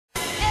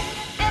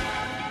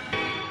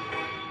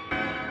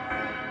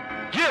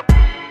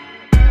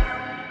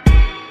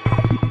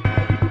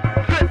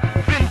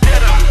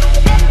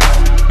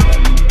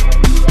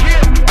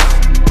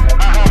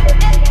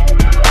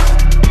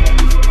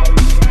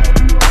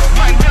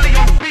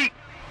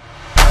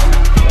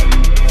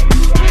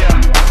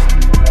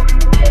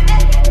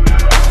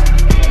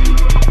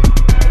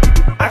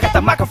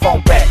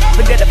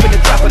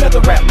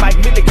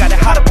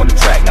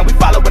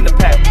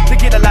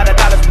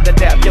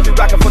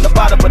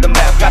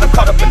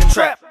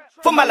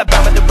From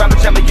Alabama to Rama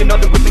Jamma, you know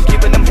that we've been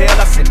giving them hell.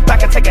 I sit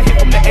back and take a hit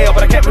from the L,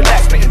 but I can't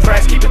relax. Making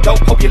trash, keep it dope,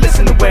 hope you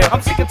listen to well.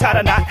 I'm sick and tired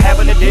of not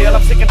having a deal.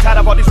 I'm sick and tired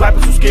of all these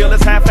rappers who skill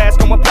is half-ass,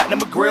 going platinum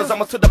with grills.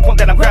 Almost to the point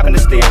that I'm grabbing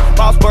the steel.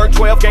 Mossberg,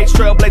 12 gauge,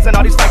 trailblazing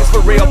all these niggas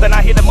for real. Then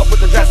I hit them up with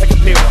the drastic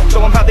appeal.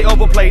 Show them how they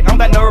overplayed. I'm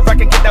that nerve, I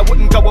can get that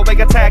wouldn't go away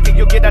attack, and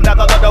you'll get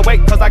another little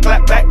weight. Cause I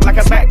clap back like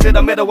I smack to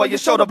the middle of your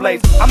shoulder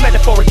blades. I'm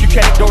metaphoric, you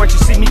can't ignore it. You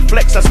see me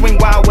flex, I swing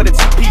wild with a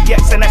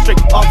TPX, and that's straight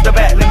off the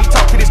bat. Let me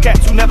talk to these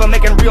cats who never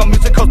making real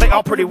music, cause they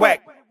all pretty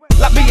whack.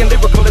 Like being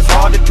lyrical is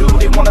hard to do.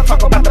 They wanna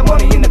talk about the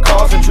money and the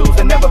cars and jewels.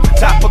 They never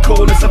top for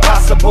cool, it's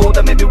impossible.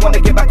 They maybe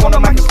wanna get back on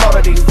them, I can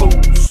slaughter these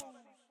fools.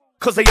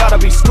 Cause they oughta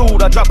be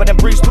schooled. I drop it and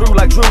breeze through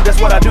like Drew, that's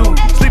what I do.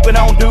 Sleeping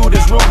on dude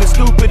is rude and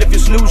stupid. If you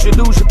snooze, you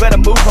lose, you better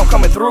move, I'm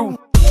coming through.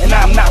 And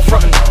I'm not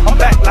frontin', I'm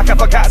back like I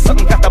forgot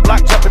something. Got the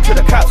block jumping till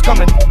the cops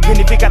coming. Then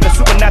if you got the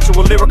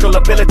supernatural lyrical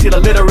ability to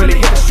literally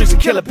hit the streets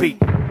and kill a beat.